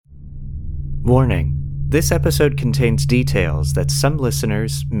Warning. This episode contains details that some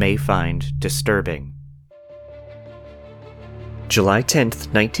listeners may find disturbing. July 10th,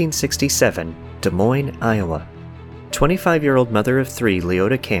 1967, Des Moines, Iowa. 25-year-old mother of three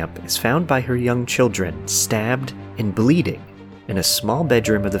Leota Camp is found by her young children stabbed and bleeding in a small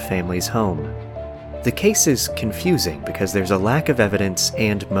bedroom of the family's home. The case is confusing because there's a lack of evidence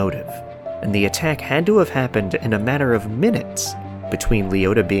and motive, and the attack had to have happened in a matter of minutes between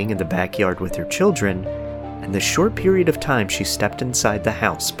Leota being in the backyard with her children and the short period of time she stepped inside the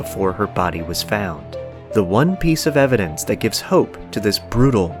house before her body was found. The one piece of evidence that gives hope to this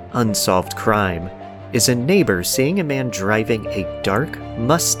brutal, unsolved crime is a neighbor seeing a man driving a dark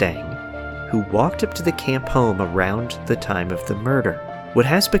Mustang who walked up to the camp home around the time of the murder. What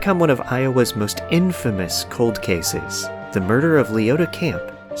has become one of Iowa's most infamous cold cases, the murder of Leota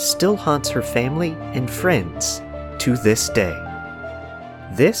Camp, still haunts her family and friends to this day.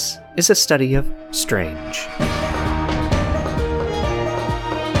 This is a study of strange.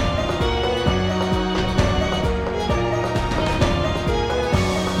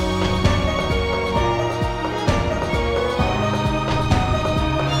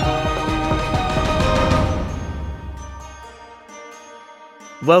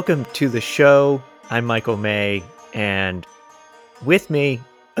 Welcome to the show. I'm Michael May, and with me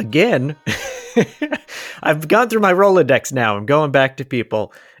again, I've gone through my Rolodex now. I'm going back to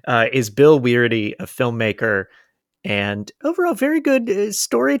people. Is Bill Weirdy, a filmmaker and overall very good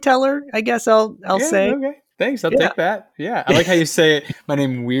storyteller, I guess I'll say. Okay. Thanks. I'll take that. Yeah. I like how you say it. My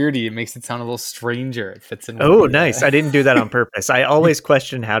name Weirdy. It makes it sound a little stranger. It fits in. Oh, nice. I didn't do that on purpose. I always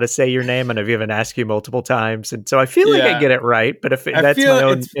question how to say your name, and I've even asked you multiple times. And so I feel like I get it right, but if that's my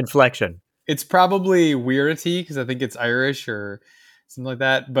own inflection. It's probably Weirdy because I think it's Irish or something like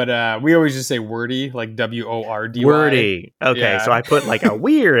that. But we always just say wordy, like W-O-R-D-Y. Wordy. Okay. Yeah. So I put like a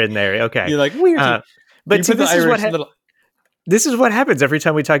weird in there. Okay. You're like weirdy. But see, this is what happens every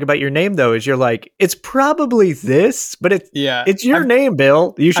time we talk about your name, though, is you're like, it's probably this, but it's your name,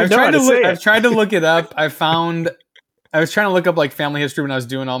 Bill. You should know how to say it. I've tried to look it up. I was trying to look up like family history when I was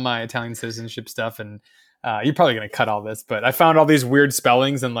doing all my Italian citizenship stuff. And you're probably going to cut all this, but I found all these weird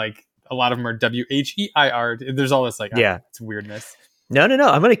spellings and like a lot of them are W-H-E-I-R. There's all this like, it's weirdness. No.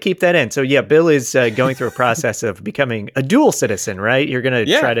 I'm going to keep that in. So yeah, Bill is going through a process of becoming a dual citizen, right? You're going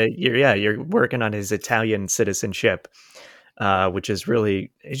to try to, you're working on his Italian citizenship. Which is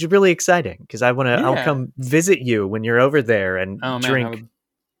really exciting because I'll come visit you when you're over there and drink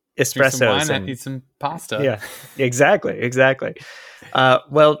espressos and eat some pasta. Yeah, exactly.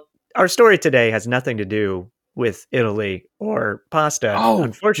 Well, our story today has nothing to do with Italy or pasta,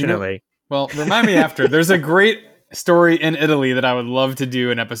 unfortunately. Well, remind me after. There's a great story in Italy that I would love to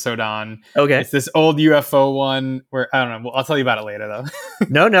do an episode on. Okay. It's this old UFO one where I don't know. Well, I'll tell you about it later though.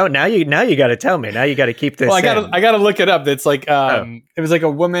 No. Now you got to tell me. Now you got to keep this. Well, I got to look it up. It's like it was like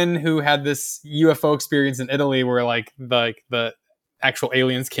a woman who had this UFO experience in Italy where like the actual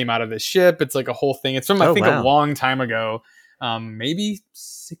aliens came out of this ship. It's like a whole thing. It's from I think a long time ago. Maybe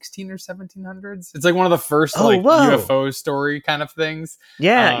 16 or 1700s. It's like one of the first UFO story kind of things.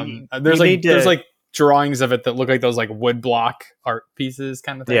 Yeah. There's like drawings of it that look like those like wood block art pieces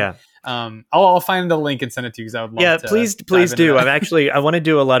kind of thing. Yeah. I'll find the link and send it to you because I would love to. Yeah, please do. I want to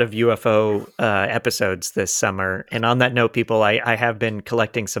do a lot of UFO episodes this summer. And on that note, people, I have been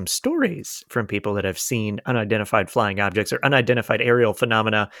collecting some stories from people that have seen unidentified flying objects or unidentified aerial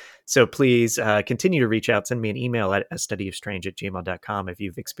phenomena. So please continue to reach out. Send me an email at astudyofstrange@gmail.com if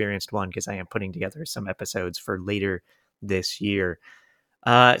you've experienced one, because I am putting together some episodes for later this year.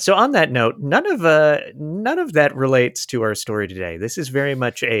 So on that note, none of that relates to our story today. This is very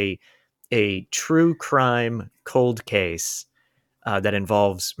much a true crime cold case that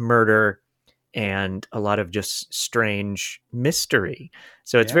involves murder and a lot of just strange mystery.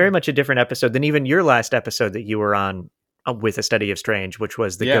 So it's very much a different episode than even your last episode that you were on with A Study of Strange, which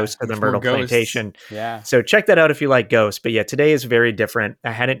was the Ghost of the Myrtle Plantation. Yeah. So check that out if you like ghosts. But yeah, today is very different. I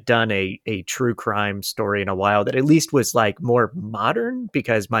hadn't done a true crime story in a while that at least was like more modern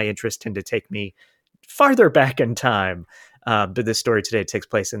because my interests tend to take me farther back in time. But this story today takes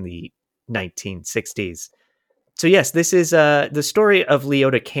place in the 1960s. So yes, this is the story of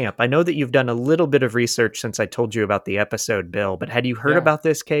Leota Camp. I know that you've done a little bit of research since I told you about the episode, Bill, but had you heard about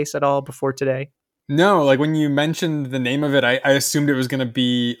this case at all before today? No, like when you mentioned the name of it, I assumed it was going to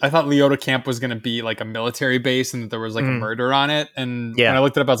be, I thought Leota Camp was going to be like a military base and that there was like a murder on it. And when I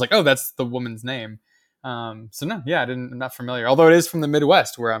looked it up, I was like, oh, that's the woman's name. So no, I'm not familiar. Although it is from the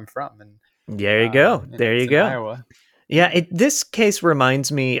Midwest where I'm from. And there you go. There you go. Iowa. Yeah. This case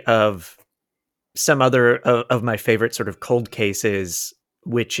reminds me of some other of my favorite sort of cold cases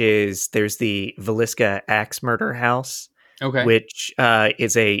which is there's the Villisca Axe Murder House, Okay. which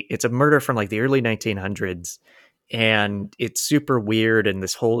it's a murder from like the early 1900s, and it's super weird. And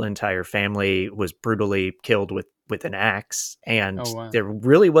this whole entire family was brutally killed with an axe, and Oh, wow. there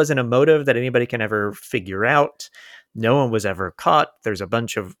really wasn't a motive that anybody can ever figure out. No one was ever caught. There's a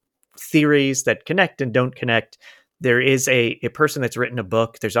bunch of theories that connect and don't connect. There is a person that's written a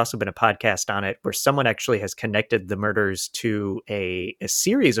book. There's also been a podcast on it where someone actually has connected the murders to a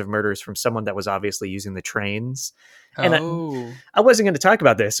series of murders from someone that was obviously using the trains. And Oh. I wasn't going to talk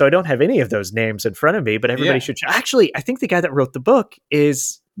about this, so I don't have any of those names in front of me, but everybody should. Actually, I think the guy that wrote the book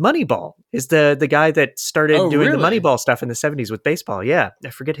is Moneyball, is the guy that started doing the Moneyball stuff in the 70s with baseball. Yeah, I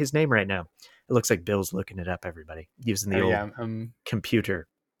forget his name right now. It looks like Bill's looking it up, everybody, using the old computer.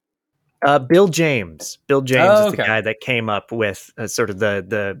 Bill James. Bill James is the guy that came up with sort of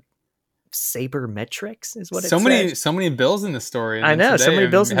the sabermetrics is what it says. So many bills in the story. I know, so many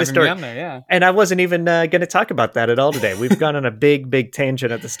bills in the story. And I wasn't even going to talk about that at all today. We've gone on a big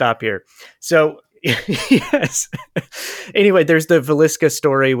tangent at the stop here. So yes. Anyway, there's the Villisca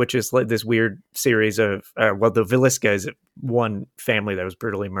story, which is like this weird series of, the Villisca is one family that was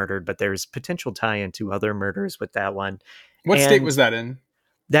brutally murdered, but there's potential tie into other murders with that one. What state was that in?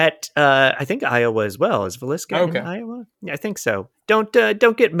 That I think Iowa as well. Is Villisca in Iowa? Yeah, I think so. Don't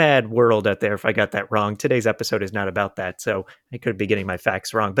get mad, world, out there, if I got that wrong. Today's episode is not about that, so I could be getting my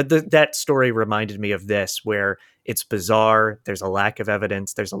facts wrong. But that story reminded me of this, where it's bizarre. There's a lack of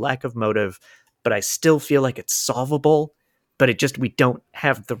evidence. There's a lack of motive, but I still feel like it's solvable. But we don't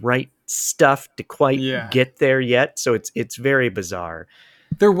have the right stuff to quite get there yet. So it's very bizarre.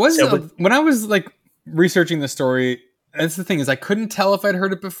 There was when I was like researching the story. That's the thing, is I couldn't tell if I'd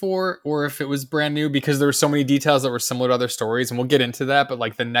heard it before or if it was brand new, because there were so many details that were similar to other stories, and we'll get into that. But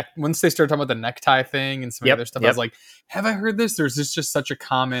like once they started talking about the necktie thing and some other stuff, I was like, have I heard this? There's just such a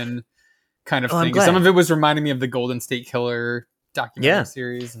common kind of thing. Some of it was reminding me of the Golden State Killer documentary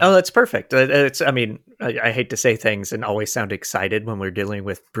series. Oh, that's perfect. I hate to say things and always sound excited when we're dealing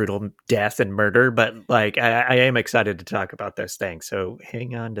with brutal death and murder, but like I am excited to talk about those things. So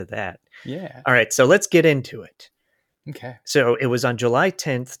hang on to that. Yeah. All right. So let's get into it. Okay. So it was on July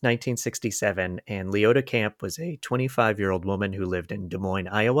 10th, 1967, and Leota Camp was a 25-year-old woman who lived in Des Moines,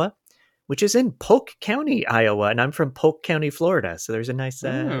 Iowa, which is in Polk County, Iowa, and I'm from Polk County, Florida. So there's a nice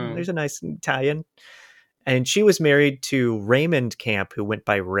tie-in. And she was married to Raymond Camp, who went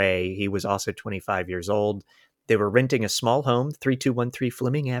by Ray. He was also 25 years old. They were renting a small home, 3213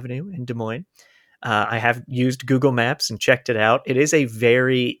 Fleming Avenue in Des Moines. I have used Google Maps and checked it out. It is a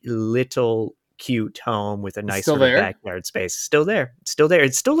very little cute home with a nice sort of backyard space. Still there.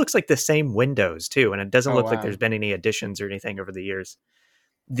 It still looks like the same windows too, and it doesn't look like there's been any additions or anything over the years.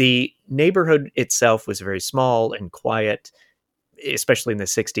 The neighborhood itself was very small and quiet, especially in the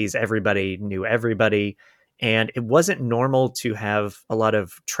 60s. Everybody knew everybody, and it wasn't normal to have a lot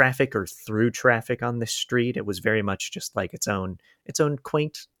of traffic or through traffic on the street. It was very much just like its own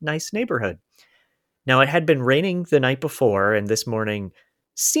quaint, nice neighborhood. Now, it had been raining the night before, and this morning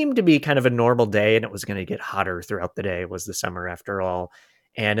seemed to be kind of a normal day, and it was going to get hotter throughout the day. It was the summer after all.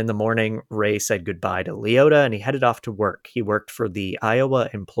 And in the morning, Ray said goodbye to Leota, and he headed off to work. He worked for the Iowa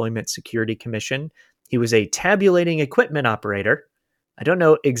Employment Security Commission. He was a tabulating equipment operator. I don't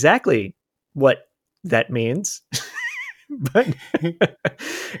know exactly what that means, but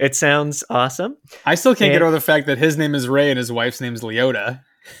it sounds awesome. I still can't get over the fact that his name is Ray and his wife's name is Leota.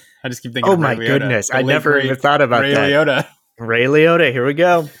 I just keep thinking, oh my goodness, I never even thought about Ray that. Leota. Ray Leota, here we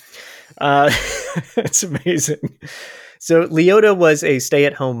go. It's amazing. So Leota was a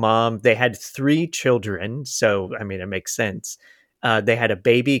stay-at-home mom. They had 3 children, so I mean, it makes sense. They had a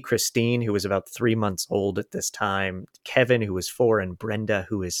baby, Christine, who was about 3 months old at this time, Kevin, who was 4, and Brenda,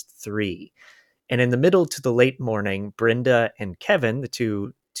 who is 3. And in the middle to the late morning, Brenda and Kevin,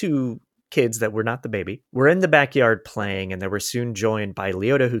 the two kids that were not the baby, were in the backyard playing, and they were soon joined by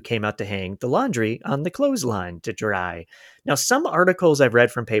Leota, who came out to hang the laundry on the clothesline to dry. Now, some articles I've read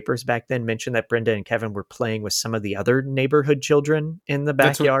from papers back then mentioned that Brenda and Kevin were playing with some of the other neighborhood children in the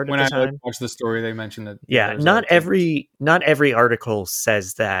backyard at the time. When I watched the story, they mentioned that. Yeah, not every article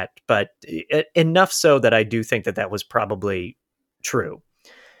says that, but enough so that I do think that was probably true.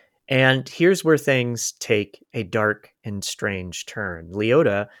 And here's where things take a dark and strange turn.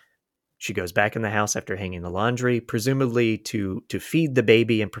 Leota, she goes back in the house after hanging the laundry, presumably to feed the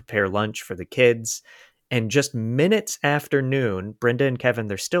baby and prepare lunch for the kids. And just minutes after noon, Brenda and Kevin,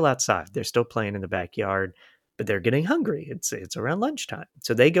 they're still outside. They're still playing in the backyard, but they're getting hungry. It's around lunchtime.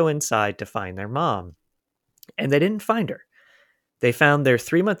 So they go inside to find their mom. And they didn't find her. They found their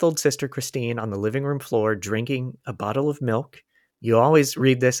 3-month-old sister, Christine, on the living room floor drinking a bottle of milk You always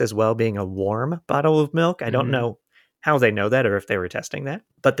read this as well being a warm bottle of milk. I don't know how they know that or if they were testing that,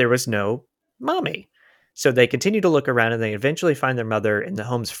 but there was no mommy. So they continue to look around and they eventually find their mother in the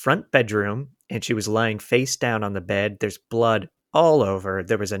home's front bedroom, and she was lying face down on the bed. There's blood all over.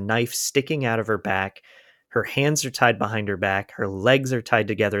 There was a knife sticking out of her back. Her hands are tied behind her back. Her legs are tied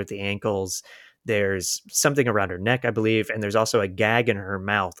together at the ankles. There's something around her neck, I believe, and there's also a gag in her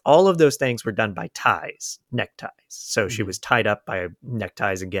mouth. All of those things were done by ties, neckties. So she was tied up by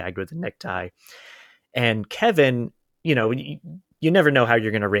neckties and gagged with a necktie. And Kevin, you never know how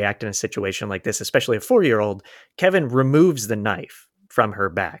you're going to react in a situation like this, especially a 4-year-old. Kevin removes the knife from her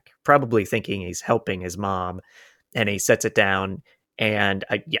back, probably thinking he's helping his mom, and he sets it down. And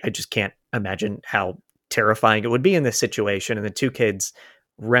I just can't imagine how terrifying it would be in this situation. And the two kids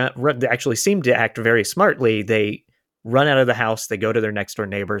they actually seem to act very smartly. They run out of the house. They go to their next door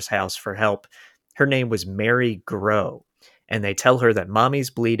neighbor's house for help. Her name was Mary Grow, and they tell her that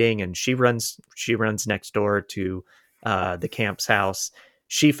mommy's bleeding, and she runs next door to the camp's house.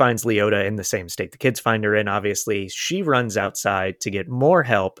 She finds Leota in the same state the kids find her in, obviously. She runs outside to get more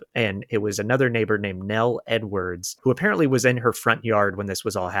help, and it was another neighbor named Nell Edwards, who apparently was in her front yard when this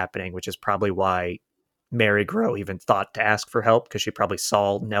was all happening, which is probably why Mary Grow even thought to ask for help, because she probably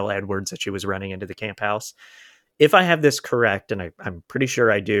saw Nell Edwards as she was running into the camp house. If I have this correct, and I'm pretty sure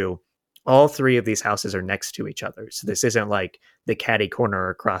I do, all three of these houses are next to each other. So this isn't like the catty corner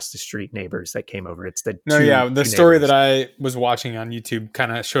across the street neighbors that came over. It's the the story that I was watching on YouTube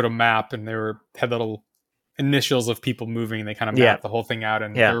kind of showed a map, and had little initials of people moving. And they kind of mapped the whole thing out,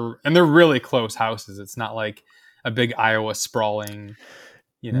 and they're really close houses. It's not like a big Iowa sprawling.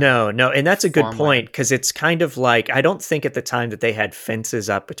 No, and that's a good point, because it's kind of like, I don't think at the time that they had fences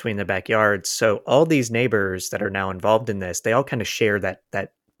up between the backyards. So all these neighbors that are now involved in this, they all kind of share that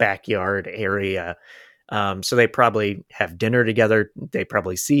backyard area. So they probably have dinner together. They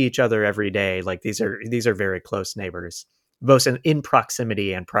probably see each other every day. Like these are very close neighbors, both in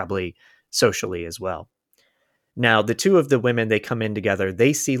proximity and probably socially as well. Now, the two of the women, they come in together.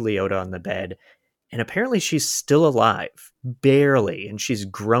 They see Leota on the bed, and apparently she's still alive, barely, and she's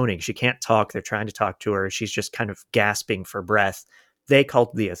groaning. She can't talk. They're trying to talk to her. She's just kind of gasping for breath. They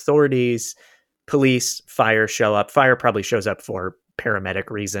call the authorities. Police, fire show up. Fire probably shows up for paramedic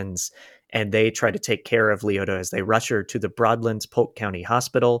reasons, and they try to take care of Leota as they rush her to the Broadlands Polk County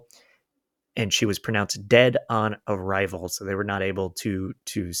Hospital, and she was pronounced dead on arrival, so they were not able to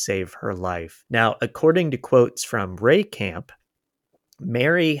save her life. Now, according to quotes from Ray Camp,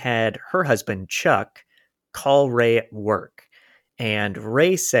 Mary had her husband, Chuck, call Ray at work, and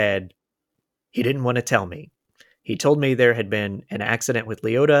Ray said he didn't want to tell me. He told me there had been an accident with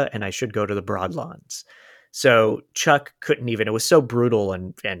Leota and I should go to the Broadlands. So Chuck couldn't even, it was so brutal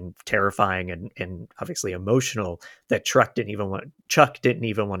and terrifying and obviously emotional that Chuck didn't even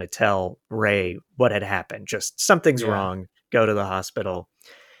want to tell Ray what had happened. Just something's wrong, go to the hospital.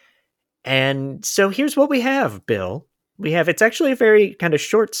 And so here's what we have, Bill. It's actually a very kind of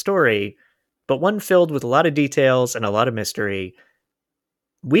short story, but one filled with a lot of details and a lot of mystery.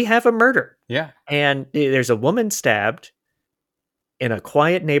 We have a murder. Yeah. And there's a woman stabbed in a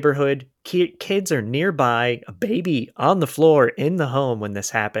quiet neighborhood. Kids are nearby, a baby on the floor in the home when this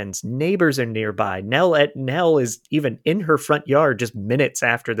happens. Neighbors are nearby. Nell is even in her front yard just minutes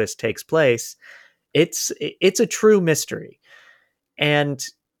after this takes place. It's a true mystery. And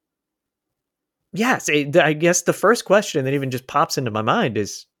yes, I guess the first question that even just pops into my mind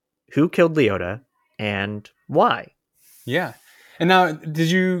is, who killed Leota and why? Yeah. And now,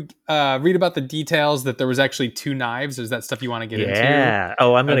 did you read about the details that there was actually 2 knives? Is that stuff you want to get into? Yeah.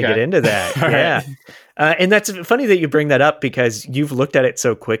 Oh, I'm going to get into that. Yeah. Right. And that's funny that you bring that up, because you've looked at it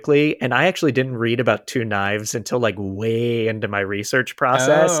so quickly. And I actually didn't read about 2 knives until like way into my research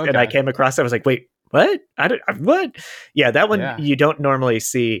process. And I came across it. I was like, wait, what? What? Yeah, that one you don't normally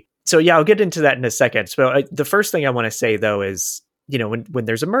see. So yeah, I'll get into that in a second. So the first thing I want to say though is, when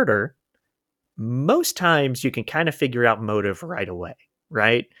there's a murder, most times you can kind of figure out motive right away,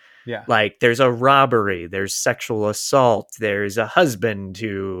 right? Yeah. Like there's a robbery, there's sexual assault, there's a husband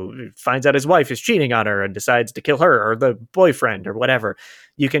who finds out his wife is cheating on her and decides to kill her, or the boyfriend or whatever.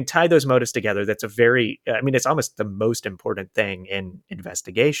 You can tie those motives together. That's it's almost the most important thing in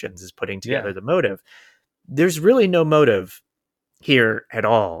investigations, is putting together the motive. There's really no motive here at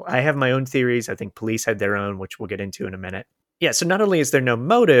all. I have my own theories. I think police had their own, which we'll get into in a minute. Yeah, so not only is there no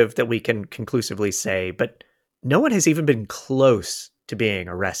motive that we can conclusively say, but no one has even been close to being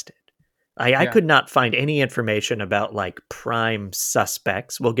arrested. I could not find any information about like prime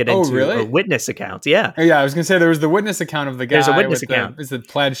suspects. We'll get into really? witness accounts. Yeah. Yeah, I was gonna say there was the witness account of the guy. There's a witness account. Is it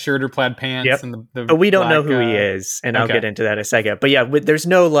plaid shirt or plaid pants? Yep. And the But we don't know black, who he is, and I'll okay. get into that in a second. But yeah, there's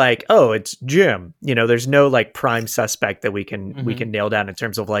no like, oh, it's Jim. You know, there's no like prime suspect that we can nail down in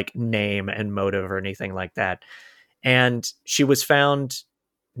terms of like name and motive or anything like that. And she was found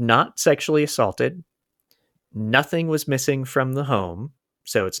not sexually assaulted. Nothing was missing from the home,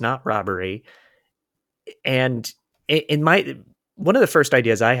 so it's not robbery. And in my one of the first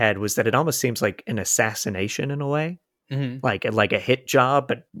ideas I had was that it almost seems like an assassination in a way, like a hit job,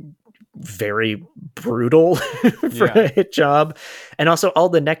 but very brutal for a hit job. And also all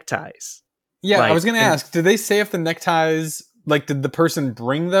the neckties. Yeah, like, I was going to ask, did they say if the neckties, like, did the person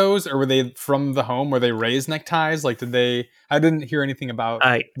bring those, or were they from the home? Were they raised neckties? Like, I didn't hear anything about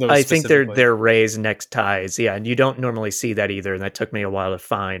those. I think they're raised neckties. Yeah, and you don't normally see that either. And that took me a while to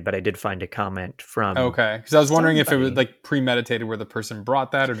find, but I did find a comment from. Okay, because I was wondering if it was like premeditated, where the person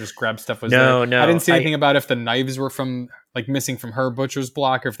brought that or just grabbed stuff. No. I didn't see anything about if the knives were from like missing from her butcher's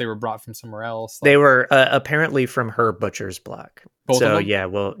block, or if they were brought from somewhere else. They were apparently from her butcher's block. Both of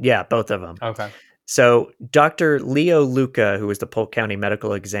them? Yeah, both of them. Okay. So Dr. Leo Luca, who was the Polk County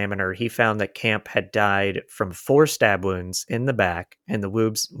medical examiner, he found that Camp had died from 4 stab wounds in the back, and the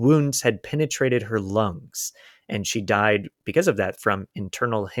wounds had penetrated her lungs, and she died because of that from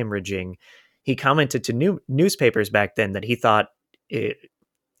internal hemorrhaging. He commented to newspapers back then that he thought the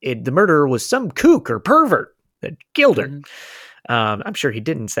murderer was some kook or pervert that killed her. I'm sure he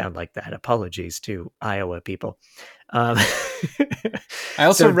didn't sound like that. Apologies to Iowa people. I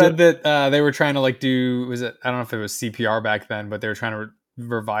also read that they were trying to like I don't know if it was CPR back then, but they were trying to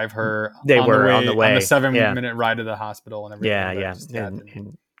revive her. They were on the way. On the 7-minute ride to the hospital and everything. Yeah.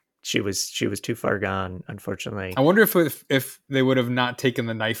 And she was too far gone, unfortunately. I wonder if they would have not taken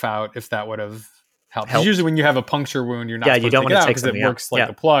the knife out, if that would have helped. Usually when you have a puncture wound, you're not supposed to take it out because it works like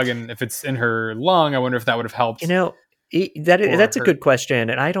a plug. And if it's in her lung, I wonder if that would have helped. You know, that's a good question,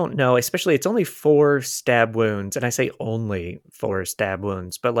 and I don't know. Especially, it's only 4 stab wounds, and I say only 4 stab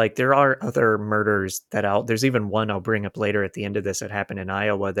wounds. But like, there are other murders there's even one I'll bring up later at the end of this that happened in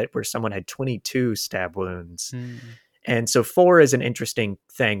Iowa where someone had 22 stab wounds, and so 4 is an interesting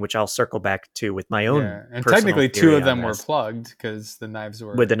thing, which I'll circle back to with my own. Yeah. And technically, 2 of them were plugged because the knives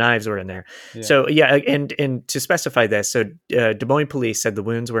were in there. Yeah. So yeah, and to specify this, so Des Moines police said the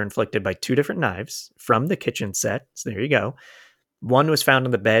wounds were inflicted by 2 different knives from the kitchen set. So there you go. One was found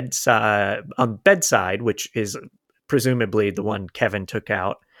on the bedside, which is presumably the one Kevin took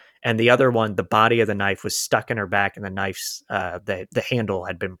out, and the other one, the body of the knife was stuck in her back, and the knife's the handle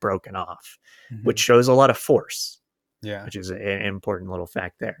had been broken off, which shows a lot of force. Yeah, which is an important little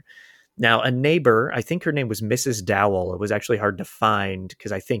fact there. Now, a neighbor, I think her name was Mrs. Dowell. It was actually hard to find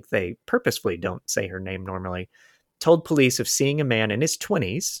because I think they purposefully don't say her name normally. Told police of seeing a man in his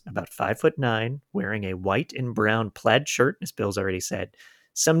 20s, about 5'9", wearing a white and brown plaid shirt, as Bill's already said.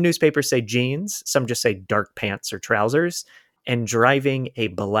 Some newspapers say jeans, some just say dark pants or trousers, and driving a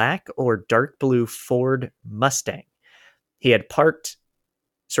black or dark blue Ford Mustang. He had parked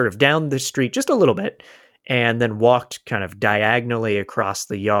sort of down the street just a little bit, and then walked kind of diagonally across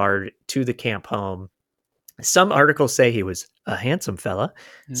the yard to the camp home. Some articles say he was a handsome fella.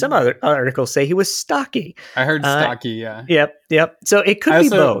 Some other articles say he was stocky. I heard stocky, yeah. Yep. So it could be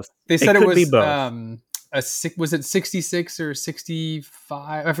both. They said it was be both. Was it 66 or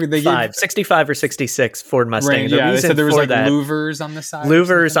 65? I forget. 65 or 66 Ford Mustang. Range, they said there was like louvers on the sides.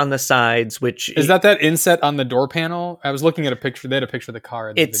 Louvers on the sides, which is that inset on the door panel? I was looking at a picture. They had a picture of the car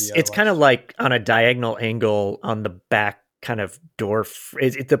in the video. It's kind of like on a diagonal angle on the back kind of door.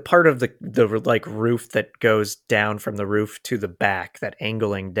 It's the part of the like roof that goes down from the roof to the back, that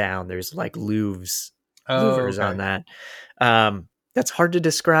angling down. There's like louvers on that. That's hard to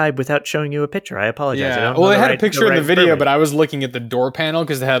describe without showing you a picture. I apologize. Yeah. They had a picture in the video, but I was looking at the door panel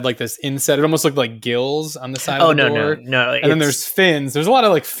because they had like this inset. It almost looked like gills on the side of the door. No. And then there's fins. There's a lot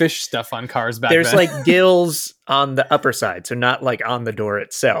of like fish stuff on cars back then. There's like gills on the upper side, so not like on the door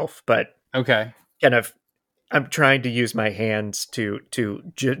itself, but okay. Kind of. I'm trying to use my hands to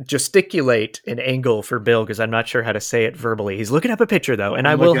gesticulate an angle for Bill because I'm not sure how to say it verbally. He's looking up a picture though, and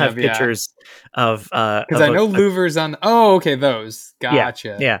I will have pictures of because I know louvers on. Oh, okay, those.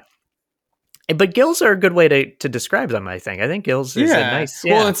 Gotcha. Yeah. But gills are a good way to describe them. I think gills is a nice.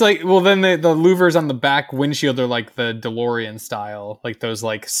 Yeah. Well, it's like then the louvers on the back windshield are like the DeLorean style, like those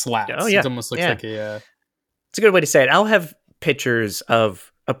like slats. Oh yeah, it almost looks like a. It's a good way to say it. I'll have pictures of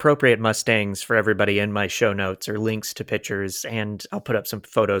appropriate Mustangs for everybody in my show notes or links to pictures, and I'll put up some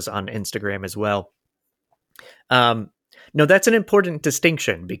photos on Instagram as well. No, that's an important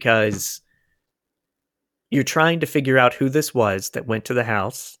distinction because you're trying to figure out who this was that went to the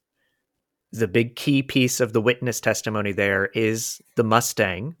house. The big key piece of the witness testimony there is the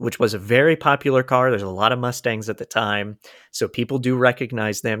Mustang, which was a very popular car. There's a lot of Mustangs at the time. So people do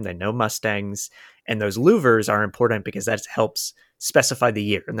recognize them. They know Mustangs. And those louvers are important because that helps specify the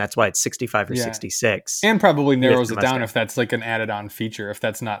year. And that's why it's 65 or 66. And probably narrows it down if that's like an added on feature. If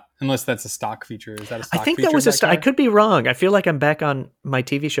that's not, unless that's a stock feature. Is that a stock feature? I think that was I could be wrong. I feel like I'm back on my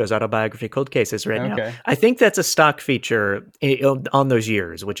TV shows, Autobiography, Cold Cases right now. I think that's a stock feature on those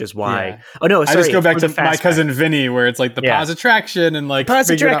years, which is why. Yeah. Oh, no, sorry. I just go back to My Cousin Vinny, where it's like the pause attraction and like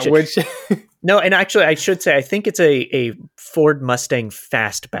figuring out which. No, and actually, I should say, I think it's a Ford Mustang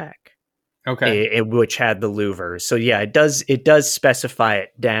Fastback. Okay. Which had the louvers. So yeah, it does specify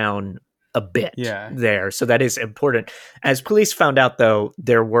it down a bit there. So that is important. As police found out, though,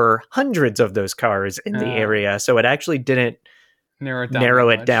 there were hundreds of those cars in the area. So it actually didn't narrow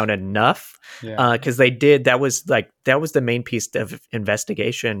it down enough. Because they did, that was the main piece of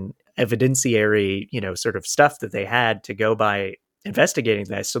investigation, evidenciary, sort of stuff that they had to go by investigating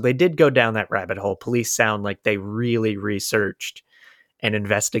this. So they did go down that rabbit hole. Police sound like they really researched and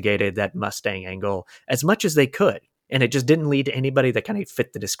investigated that Mustang angle as much as they could. And it just didn't lead to anybody that kind of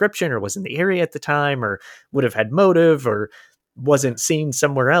fit the description or was in the area at the time or would have had motive or wasn't seen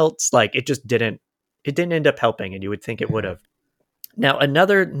somewhere else. Like it didn't end up helping, and you would think it would have. Now,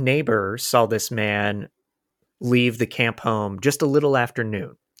 another neighbor saw this man leave the camp home just a little after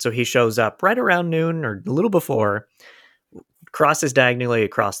noon. So he shows up right around noon or a little before, crosses diagonally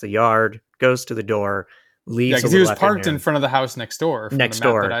across the yard, goes to the door, leaves. Because he was parked in front of the house next door.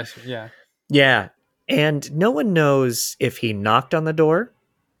 Yeah. And no one knows if he knocked on the door,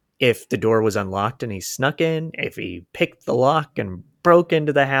 if the door was unlocked and he snuck in, if he picked the lock and broke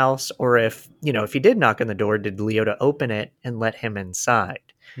into the house, or if he did knock on the door, did Leota open it and let him inside?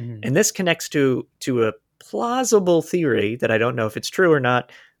 Mm-hmm. And this connects to a plausible theory that I don't know if it's true or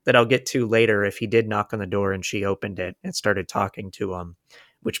not, that I'll get to later, if he did knock on the door and she opened it and started talking to him,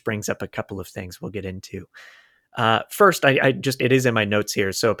 which brings up a couple of things we'll get into. First, it is in my notes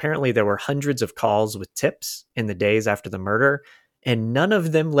here. So apparently there were hundreds of calls with tips in the days after the murder, and none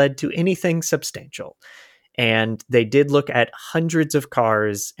of them led to anything substantial. And they did look at hundreds of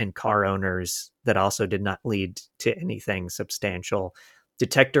cars and car owners that also did not lead to anything substantial.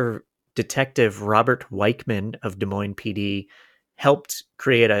 Detective Robert Weichman of Des Moines PD helped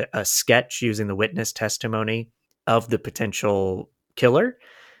create a sketch using the witness testimony of the potential killer.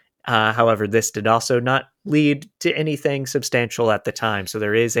 However, this did also not lead to anything substantial at the time. So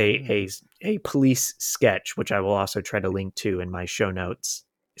there is a police sketch, which I will also try to link to in my show notes.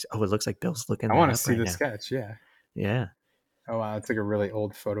 Oh, it looks like Bill's looking. I want to see the sketch. Yeah. Yeah. Oh wow, it's like a really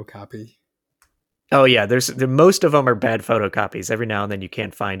old photocopy. Oh yeah, most of them are bad photocopies. Every now and then you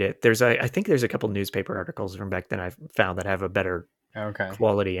can't find it. I think there's a couple newspaper articles from back then I've found that have a better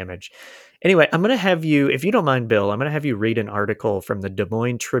quality image. Anyway, I'm going to have you, if you don't mind, Bill, I'm going to have you read an article from the Des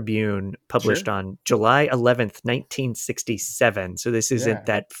Moines Tribune published on July 11th, 1967. So this isn't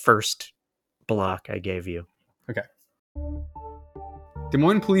that first block I gave you. Okay. Des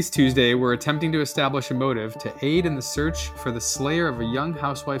Moines Police Tuesday were attempting to establish a motive to aid in the search for the slayer of a young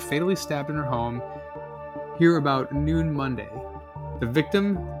housewife fatally stabbed in her home here about noon Monday. The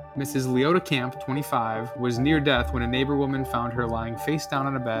victim, Mrs. Leota Camp, 25, was near death when a neighbor woman found her lying face down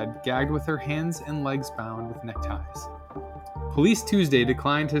on a bed, gagged with her hands and legs bound with neckties. Police Tuesday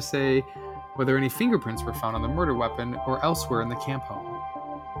declined to say whether any fingerprints were found on the murder weapon or elsewhere in the camp home.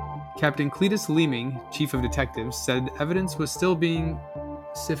 Captain Cletus Leeming, chief of detectives, said evidence was still being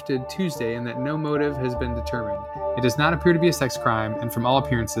sifted Tuesday and that no motive has been determined. It does not appear to be a sex crime, and from all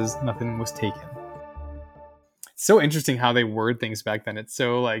appearances, nothing was taken. It's so interesting how they word things back then. It's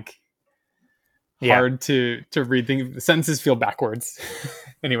so hard to read things. The sentences feel backwards.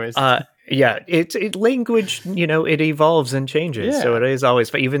 Anyways. It's language, it evolves and changes. Yeah. So it is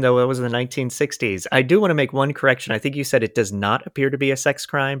always, even though it was in the 1960s. I do want to make one correction. I think you said it does not appear to be a sex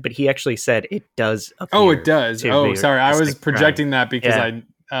crime, but he actually said it does appear. Oh, it does. Oh, sorry. I was projecting that because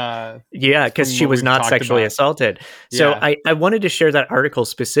because she was not sexually assaulted. So I wanted to share that article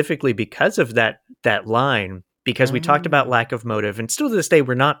specifically because of that line. Because we talked about lack of motive, and still to this day,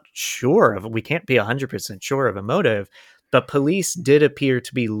 we're not sure of it. We can't be 100% sure of a motive, but police did appear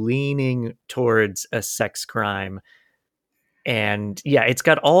to be leaning towards a sex crime. And it's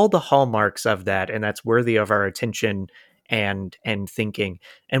got all the hallmarks of that, and that's worthy of our attention and thinking.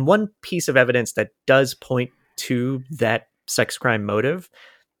 And one piece of evidence that does point to that sex crime motive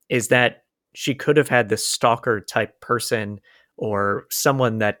is that she could have had this stalker type person or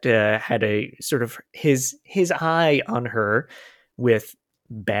someone that had a sort of his eye on her with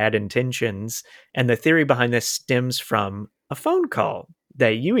bad intentions. And the theory behind this stems from a phone call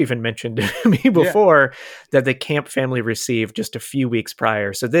that you even mentioned to me before that the Camp family received just a few weeks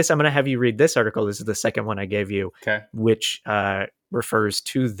prior. So I'm going to have you read this article. This is the second one I gave you, which refers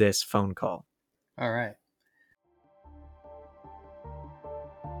to this phone call. All right.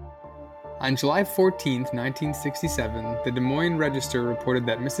 On July 14, 1967, the Des Moines Register reported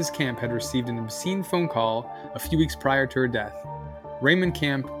that Mrs. Camp had received an obscene phone call a few weeks prior to her death. Raymond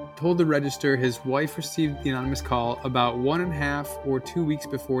Camp told the Register his wife received the anonymous call about 1.5 or 2 weeks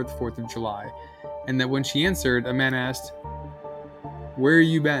before the 4th of July, and that when she answered, a man asked, "Where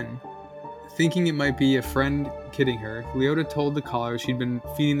you been?" Thinking it might be a friend kidding her, Leota told the caller she'd been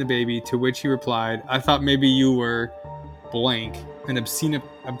feeding the baby, to which he replied, "I thought maybe you were blank," an obscene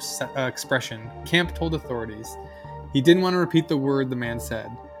expression. Camp told authorities. He didn't want to repeat the word the man said.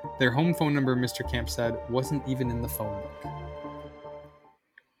 Their home phone number, Mr. Camp said, wasn't even in the phone book.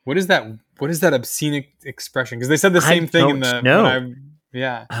 What is that? What is that obscene expression? Because they said the same thing in the...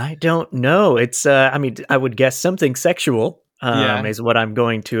 No. I don't know. It's, I mean, I would guess something sexual is what I'm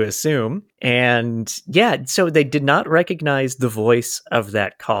going to assume. And so they did not recognize the voice of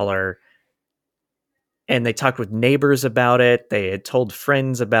that caller. And they talked with neighbors about it. They had told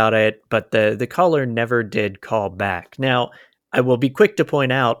friends about it, but the caller never did call back. Now, I will be quick to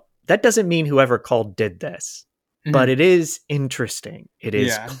point out, that doesn't mean whoever called did this. Mm-hmm. But it is interesting. It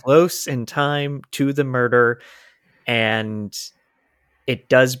is close in time to the murder, and it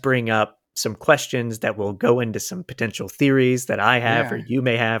does bring up some questions that will go into some potential theories that I have or you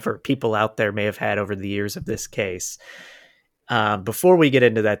may have or people out there may have had over the years of this case. Before we get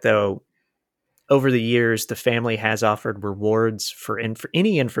into that, though, over the years, the family has offered rewards for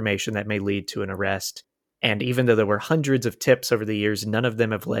any information that may lead to an arrest. And even though there were hundreds of tips over the years, none of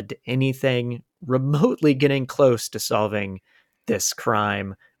them have led to anything remotely getting close to solving this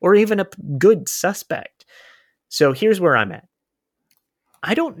crime or even a good suspect. So here's where I'm at.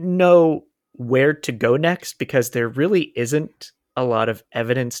 I don't know where to go next because there really isn't a lot of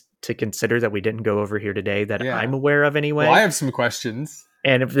evidence to consider that we didn't go over here today that I'm aware of anyway. Well, I have some questions.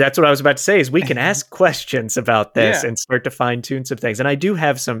 And if that's what I was about to say, is we can ask questions about this and start to fine tune some things. And I do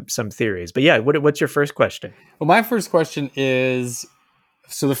have some theories, but what's your first question? Well, my first question is,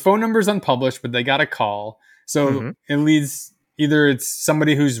 so the phone number is unpublished, but they got a call. So it leads, either it's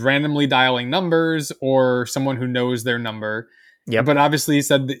somebody who's randomly dialing numbers or someone who knows their number. Yeah. But obviously he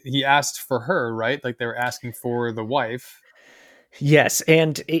said that he asked for her, right? Like they were asking for the wife. Yes.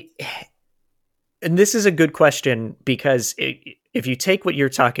 And this is a good question because if you take what you're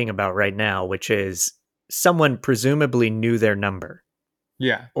talking about right now, which is someone presumably knew their number.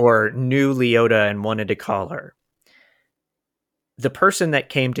 Yeah. Or knew Leota and wanted to call her. The person that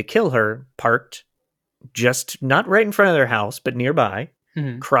came to kill her parked just not right in front of their house, but nearby,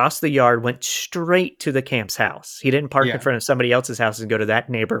 crossed the yard, went straight to the Camp's house. He didn't park in front of somebody else's house and go to that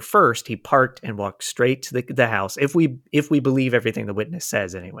neighbor first. He parked and walked straight to the house, if we believe everything the witness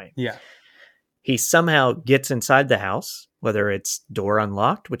says anyway. Yeah. He somehow gets inside the house, whether it's door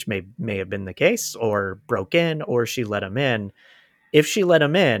unlocked, which may have been the case, or broke in, or she let him in. If she let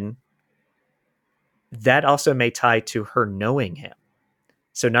him in, that also may tie to her knowing him.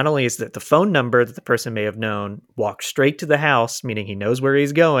 So not only is that the phone number that the person may have known walked straight to the house, meaning he knows where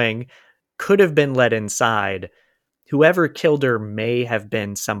he's going, could have been let inside. Whoever killed her may have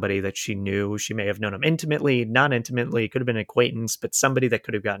been somebody that she knew. She may have known him intimately, not intimately, could have been an acquaintance, but somebody that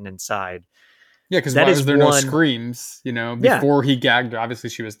could have gotten inside. Yeah, because why was there no screams, before he gagged her? Obviously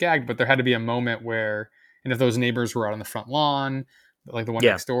she was gagged, but there had to be a moment where, and if those neighbors were out on the front lawn, like the one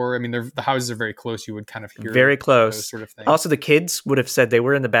next door, I mean, the houses are very close. You would kind of hear very close. Those sort of things. Also, the kids would have said they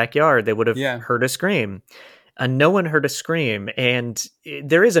were in the backyard. They would have heard a scream. No one heard a scream. And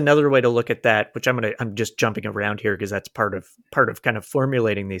there is another way to look at that, which I'm just jumping around here because that's part of kind of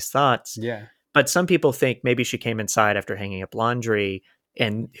formulating these thoughts. Yeah. But some people think maybe she came inside after hanging up laundry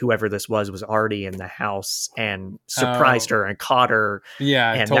and whoever this was already in the house and surprised her and caught her.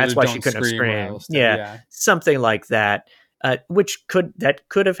 Yeah. And that's why she couldn't have screamed. Yeah. Something like that. Which could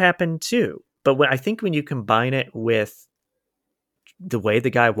have happened too. But I think when you combine it with the way the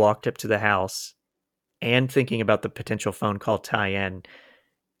guy walked up to the house and thinking about the potential phone call tie-in,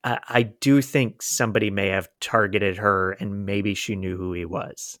 I do think somebody may have targeted her and maybe she knew who he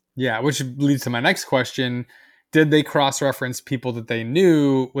was. Yeah, which leads to my next question. Did they cross-reference people that they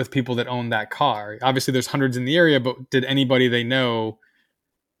knew with people that owned that car? Obviously, there's hundreds in the area, but did anybody they know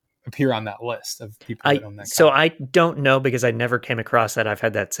appear on that list of people that own that car? So I don't know because I never came across that. I've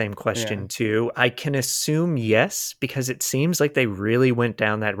had that same question too. I can assume yes, because it seems like they really went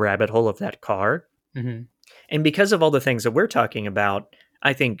down that rabbit hole of that car. Mm-hmm. And because of all the things that we're talking about,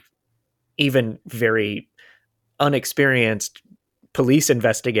 I think even very unexperienced police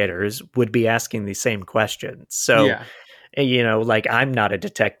investigators would be asking the same questions. So, Yeah. like, I'm not a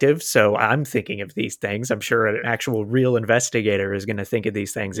detective, so I'm thinking of these things. I'm sure an actual real investigator is going to think of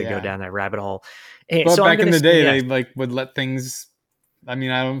these things and go Yeah. down that rabbit hole. And But so I'm back going in to the say day, yes. they like would let things. I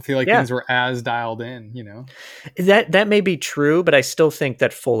mean, I don't feel like Yeah. things were as dialed in, you know? That may be true, but I still think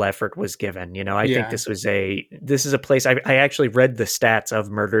that full effort was given. I think Yeah. this is a place. I actually read the stats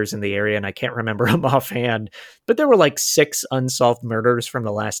of murders in the area, and I can't remember them offhand, but there were like 6 unsolved murders from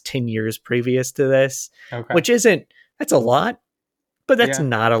the last 10 years previous to this, Okay. which that's a lot, but that's Yeah.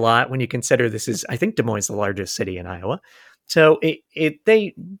 not a lot when you consider this is, I think Des Moines is the largest city in Iowa. So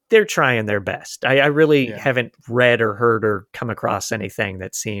they're trying their best. I really Yeah. haven't read or heard or come across anything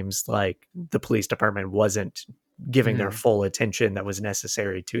that seems like the police department wasn't giving their Mhm. full attention that was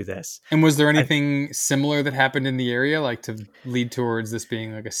necessary to this. And was there I, anything similar that happened in the area, like to lead towards this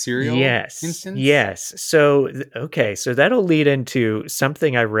being like a serial yes, instance? yes. So okay, so that'll lead into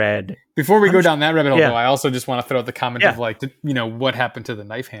something I read. Before we I'm go down that rabbit hole, though, yeah, I also just want to throw out the comment of yeah. like, what happened to the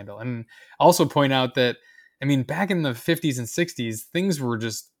knife handle, and also point out that, I mean, back in the 50s and 60s, things were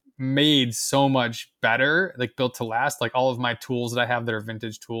just made so much better, like built to last. Like all of my tools that I have that are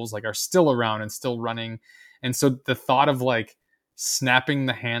vintage tools, like are still around and still running. And so the thought of like snapping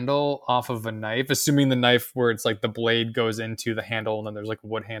the handle off of a knife, assuming the knife where it's like the blade goes into the handle and then there's like a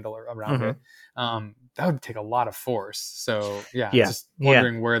wood handle around Hmm. it, that would take a lot of force. So yeah, Yeah, just yeah.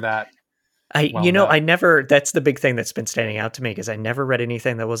 wondering where that I, wound up. I never, that's the big thing that's been standing out to me because I never read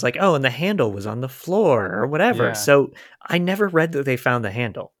anything that was like, oh, and the handle was on the floor or whatever. Yeah. So I never read that they found the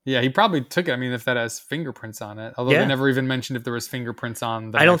handle. Yeah, he probably took it. I mean, if that has fingerprints on it, although they Yeah. never even mentioned if there was fingerprints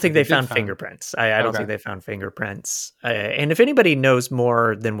on the I don't knife that think they they did found find. fingerprints. I don't Okay. think they found fingerprints. And if anybody knows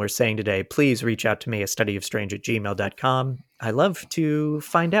more than we're saying today, please reach out to me at studyofstrange@gmail.com. I love to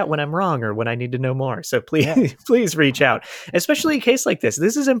find out when I'm wrong or when I need to know more. So please, Yeah. please reach out, especially a case like this.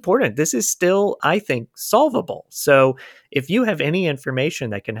 This is important. This is still, I think, solvable. So if you have any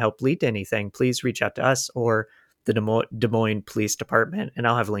information that can help lead to anything, please reach out to us or the Des Moines Police Department. And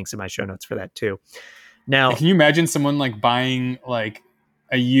I'll have links in my show notes for that too. And Now, can you imagine someone like buying like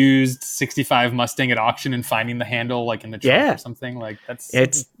a used 65 Mustang at auction and finding the handle like in the trunk or yeah, something? Like that's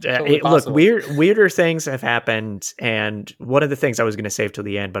it's totally look, possible. weirder things have happened, and one of the things I was going to save till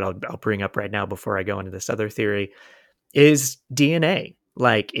the end, but I'll bring up right now before I go into this other theory is DNA.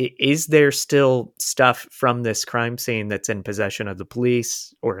 Like, is there still stuff from this crime scene that's in possession of the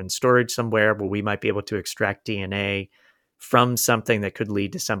police or in storage somewhere where we might be able to extract DNA from something that could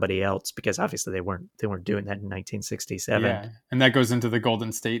lead to somebody else? Because obviously they weren't doing that in 1967. Yeah. And that goes into the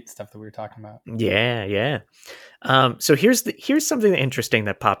Golden State stuff that we were talking about. Yeah, yeah. So here's something interesting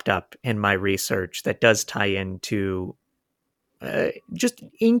that popped up in my research that does tie into just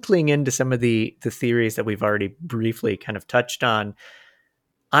inkling into some of the theories that we've already briefly kind of touched on.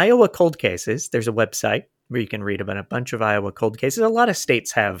 Iowa cold cases. There's a website where you can read about a bunch of Iowa cold cases. A lot of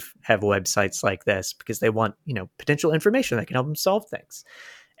states have websites like this because they want potential information that can help them solve things.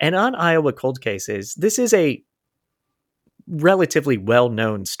 And on Iowa cold cases, this is a relatively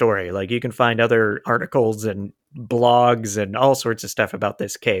well-known story. Like, you can find other articles and blogs and all sorts of stuff about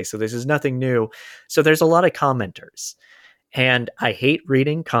this case. So this is nothing new. So there's a lot of commenters. And I hate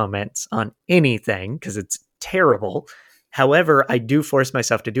reading comments on anything because it's terrible. However, I do force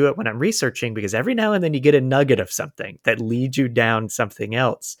myself to do it when I'm researching because every now and then you get a nugget of something that leads you down something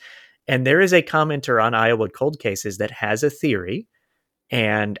else. And there is a commenter on Iowa cold cases that has a theory,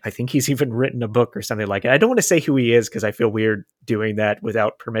 and I think he's even written a book or something like it. I don't want to say who he is because I feel weird doing that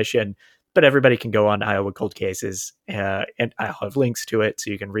without permission, but everybody can go on Iowa Cold Cases, and I'll have links to it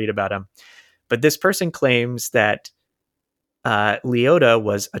so you can read about them. But this person claims that Leota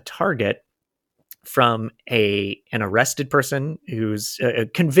was a target from an arrested person who's a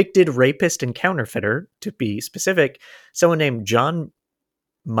convicted rapist and counterfeiter, to be specific, someone named John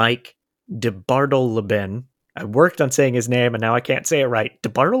Mike DeBartolebin. I worked on saying his name, and now I can't say it right.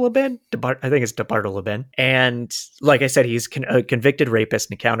 DeBartolebin? I think it's DeBartolebin. And like I said, he's a convicted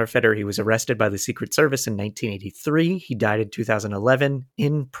rapist and counterfeiter. He was arrested by the Secret Service in 1983. He died in 2011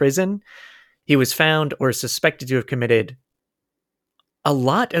 in prison. He was found or suspected to have committed a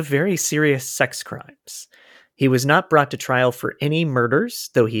lot of very serious sex crimes. He was not brought to trial for any murders,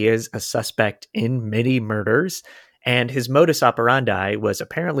 though he is a suspect in many murders. And his modus operandi was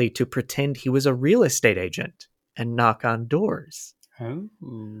apparently to pretend he was a real estate agent and knock on doors, Oh.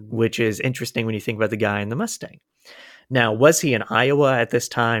 which is interesting when you think about the guy in the Mustang. Now, was he in Iowa at this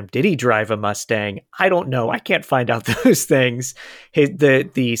time? Did he drive a Mustang? I don't know. I can't find out those things.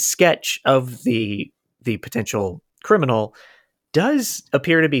 The sketch of the potential criminal does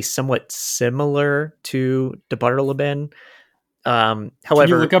appear to be somewhat similar to Debartoleben. Can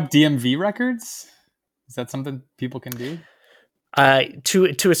you look up DMV records? Is that something people can do?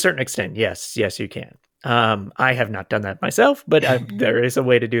 To a certain extent, yes, you can. I have not done that myself, but there is a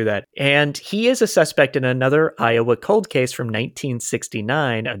way to do that. And he is a suspect in another Iowa cold case from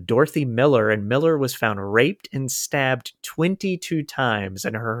 1969, a Dorothy Miller, and Miller was found raped and stabbed 22 times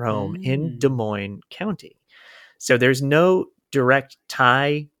in her home in Des Moines County. So there's no direct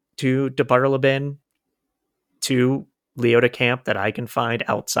tie to Debartoleben to Leota Camp that I can find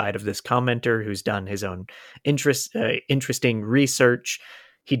outside of this commenter who's done his own interesting research.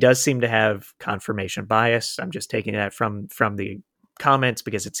 He does seem to have confirmation bias. I'm just taking that from the comments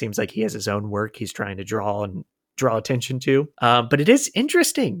because it seems like he has his own work he's trying to draw attention to. But it is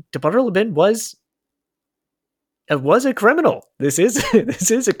interesting. Debartoleben was a criminal. This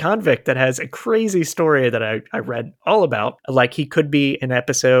is a convict that has a crazy story that I read all about. Like, he could be an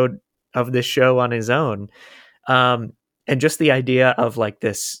episode of this show on his own. And just the idea of like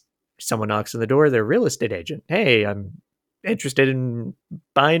this, someone knocks on the door, they're a real estate agent. Hey, I'm interested in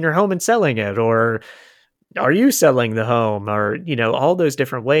buying your home and selling it. Or are you selling the home? Or, all those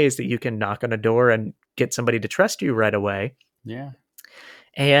different ways that you can knock on a door and get somebody to trust you right away. Yeah.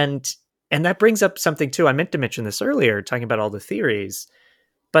 And that brings up something too. I meant to mention this earlier, talking about all the theories,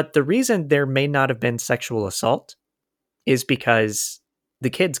 but the reason there may not have been sexual assault is because the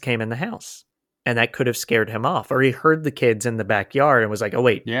kids came in the house. And that could have scared him off. Or he heard the kids in the backyard and was like, oh,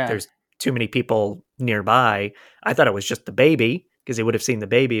 wait, there's too many people nearby. I thought it was just the baby, because he would have seen the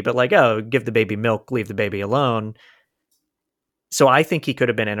baby. But like, oh, give the baby milk, leave the baby alone. So I think he could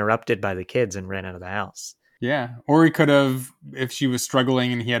have been interrupted by the kids and ran out of the house. Yeah. Or he could have, if she was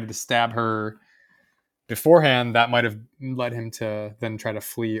struggling and he had to stab her beforehand, that might have led him to then try to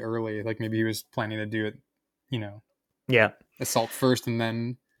flee early. Like maybe he was planning to do it, assault first and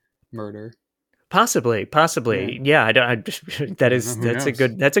then murder. Possibly. Yeah,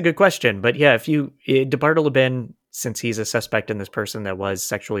 that's a good question. But yeah, Debartoleben, since he's a suspect in this person that was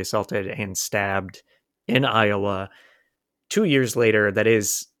sexually assaulted and stabbed in Iowa 2 years later,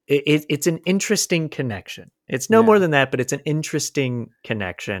 it's an interesting connection. It's no more than that, but it's an interesting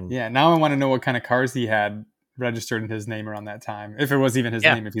connection. Yeah. Now I want to know what kind of cars he had registered in his name around that time. If it was even his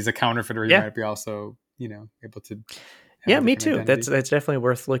name, if he's a counterfeiter, he might be also, able to. Yeah, me too. Identity. That's definitely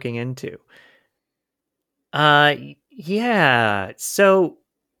worth looking into. So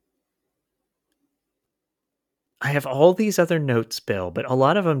I have all these other notes, Bill, but a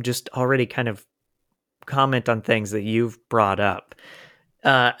lot of them just already kind of comment on things that you've brought up.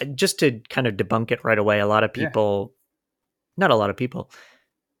 Just to kind of debunk it right away, not a lot of people,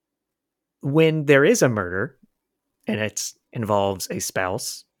 when there is a murder and it involves a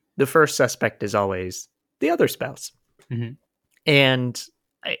spouse, the first suspect is always the other spouse. Mm-hmm. And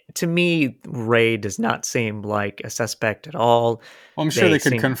to me, Ray does not seem like a suspect at all. Well, I'm sure they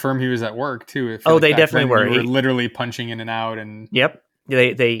could confirm he was at work too. They definitely were. They were literally punching in and out, and yep.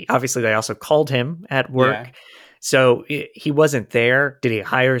 They also called him at work, so he wasn't there. Did he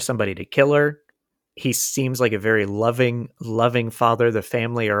hire somebody to kill her? He seems like a very loving father. The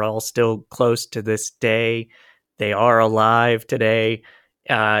family are all still close to this day. They are alive today.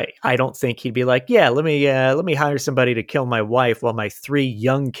 I don't think he'd be like, let me hire somebody to kill my wife while my 3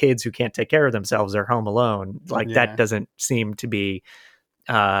 young kids who can't take care of themselves are home alone. That doesn't seem to be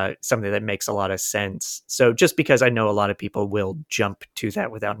something that makes a lot of sense. So just because I know a lot of people will jump to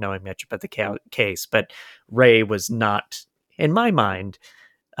that without knowing much about the case, but Ray was not, in my mind,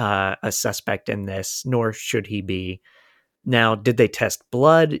 a suspect in this, nor should he be. Now, did they test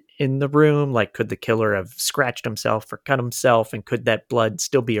blood in the room? Like, could the killer have scratched himself or cut himself? And could that blood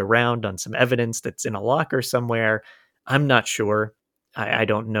still be around on some evidence that's in a locker somewhere? I'm not sure. I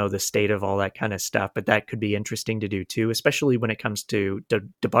don't know the state of all that kind of stuff, but that could be interesting to do too, especially when it comes to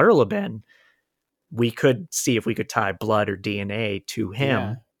Debartoleben. We could see if we could tie blood or DNA to him.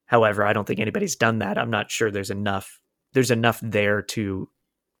 Yeah. However, I don't think anybody's done that. I'm not sure there's enough there to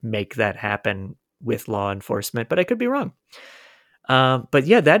make that happen with law enforcement, but I could be wrong. But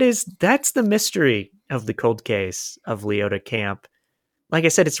yeah, that's the mystery of the cold case of Leota Camp. Like I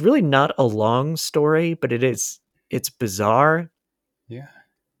said, it's really not a long story, but it's bizarre. Yeah.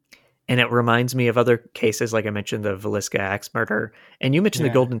 And it reminds me of other cases, like I mentioned, the Villisca axe murder, and you mentioned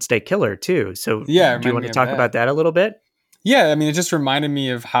the Golden State Killer too. So do you want to talk about that a little bit? Yeah. I mean, it just reminded me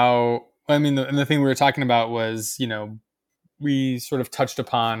of how, the thing we were talking about was, we sort of touched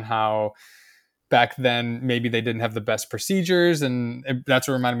upon how back then maybe they didn't have the best procedures, and that's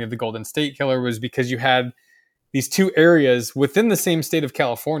what reminded me of the Golden State Killer, was because you had these two areas within the same state of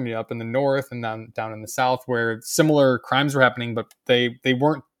California, up in the north and down in the south, where similar crimes were happening, but they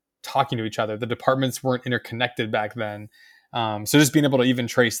weren't talking to each other. The departments weren't interconnected back then. So just being able to even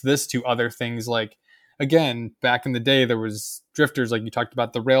trace this to other things, like, again, back in the day, there was drifters, like you talked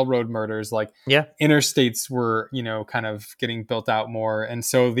about, the railroad murders, like interstates were, kind of getting built out more. And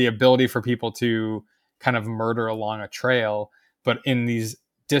so the ability for people to kind of murder along a trail, but in these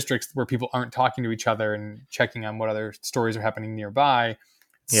districts where people aren't talking to each other and checking on what other stories are happening nearby,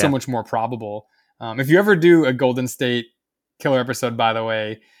 it's so much more probable. If you ever do a Golden State Killer episode, by the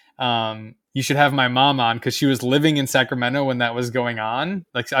way, you should have my mom on, because she was living in Sacramento when that was going on.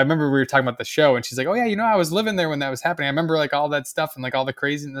 Like, I remember we were talking about the show, and she's like, oh yeah, I was living there when that was happening. I remember like all that stuff and like all the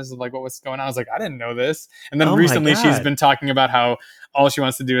craziness of like what was going on. I was like, I didn't know this. And then recently she's been talking about how all she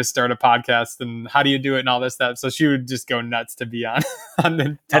wants to do is start a podcast and how do you do it and all this stuff. So she would just go nuts to be on.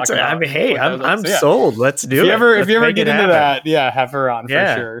 I'm sold. Let's do it. If you ever get into that, have her on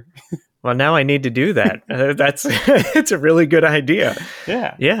for sure. Well, now I need to do that. It's a really good idea.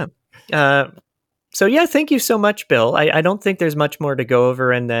 Yeah. So thank you so much, Bill. I don't think there's much more to go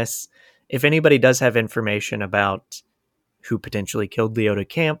over in this. If anybody does have information about who potentially killed Leota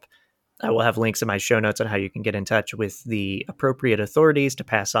Camp, I will have links in my show notes on how you can get in touch with the appropriate authorities to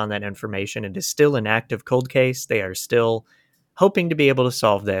pass on that information. It is still an active cold case. They are still hoping to be able to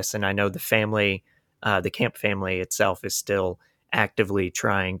solve this. And I know the family, the Camp family itself, is still actively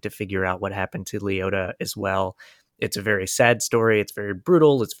trying to figure out what happened to Leota as well. It's a very sad story. It's very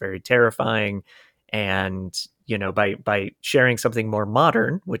brutal. It's very terrifying. And, by sharing something more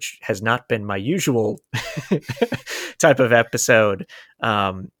modern, which has not been my usual type of episode,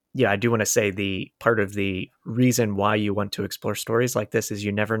 I do want to say the part of the reason why you want to explore stories like this is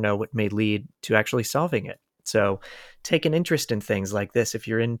you never know what may lead to actually solving it. So take an interest in things like this if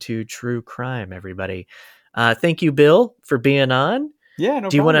you're into true crime, everybody. Thank you, Bill, for being on. Yeah, no problem.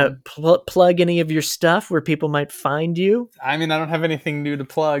 Do you want to plug any of your stuff where people might find you? I mean, I don't have anything new to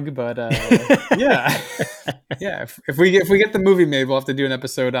plug, but yeah. If we get the movie made, we'll have to do an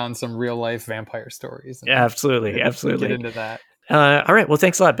episode on some real life vampire stories. Absolutely. Get into that. All right. Well,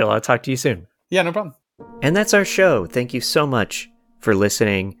 thanks a lot, Bill. I'll talk to you soon. Yeah, no problem. And that's our show. Thank you so much for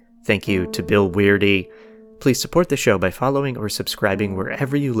listening. Thank you to Bill Weirdy. Please support the show by following or subscribing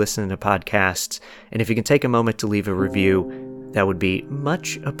wherever you listen to podcasts. And if you can take a moment to leave a review, that would be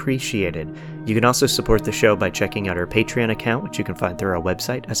much appreciated. You can also support the show by checking out our Patreon account, which you can find through our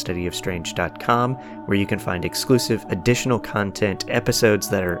website, astudyofstrange.com, where you can find exclusive additional content, episodes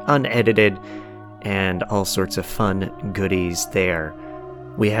that are unedited, and all sorts of fun goodies there.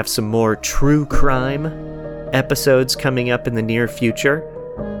 We have some more true crime episodes coming up in the near future.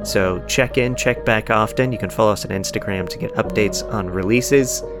 So check back often. You can follow us on Instagram to get updates on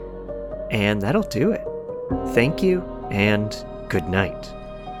releases. And that'll do it. Thank you, and good night.